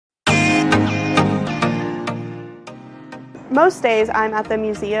Most days I'm at the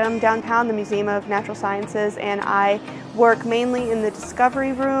museum downtown, the Museum of Natural Sciences, and I work mainly in the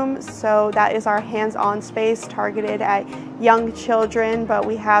discovery room. So that is our hands-on space targeted at young children, but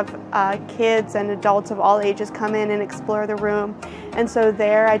we have kids and adults of all ages come in and explore the room. And so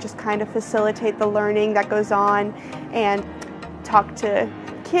there I just kind of facilitate the learning that goes on and talk to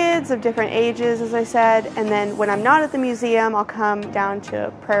kids of different ages, as I said, and then when I'm not at the museum, I'll come down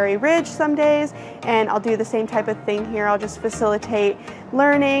to Prairie Ridge some days and I'll do the same type of thing here. I'll just facilitate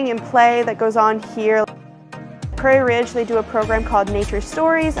learning and play that goes on here. Prairie Ridge, they do a program called Nature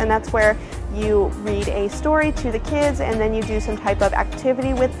Stories, and that's where you read a story to the kids and then you do some type of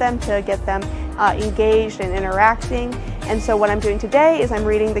activity with them to get them engaged and interacting. And so what I'm doing today is I'm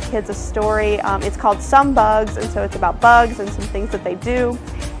reading the kids a story. It's called Some Bugs, and so it's about bugs and some things that they do.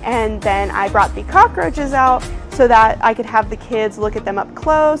 And then I brought the cockroaches out so that I could have the kids look at them up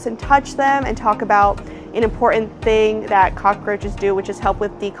close and touch them and talk about an important thing that cockroaches do, which is help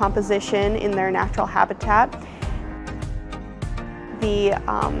with decomposition in their natural habitat. The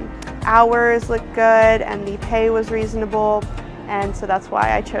hours looked good and the pay was reasonable, and so that's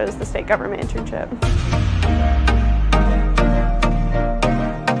why I chose the state government internship.